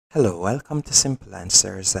Hello, welcome to Simple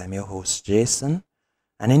Answers. I'm your host Jason,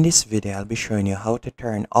 and in this video I'll be showing you how to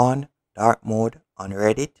turn on dark mode on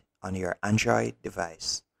Reddit on your Android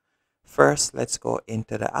device. First, let's go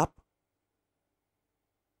into the app.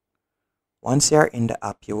 Once you're in the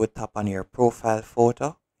app, you would tap on your profile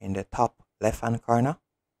photo in the top left hand corner.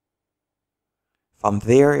 From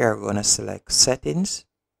there, you're going to select Settings.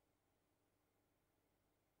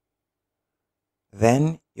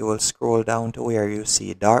 Then you will scroll down to where you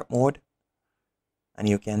see dark mode, and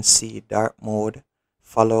you can see dark mode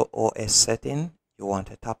follow OS setting. You want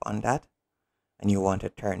to tap on that and you want to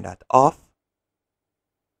turn that off.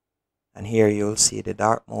 And here you'll see the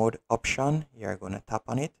dark mode option. You're going to tap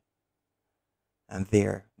on it, and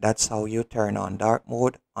that's how you turn on dark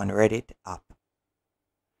mode on Reddit app.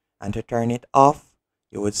 And to turn it off,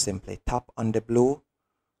 you would simply tap on the blue,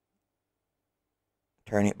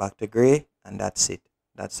 turn it back to gray, and that's it.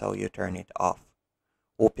 That's how you turn it off.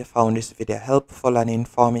 Hope you found this video helpful and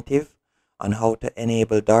informative on how to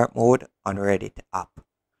enable dark mode on Reddit app.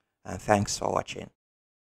 And thanks for watching.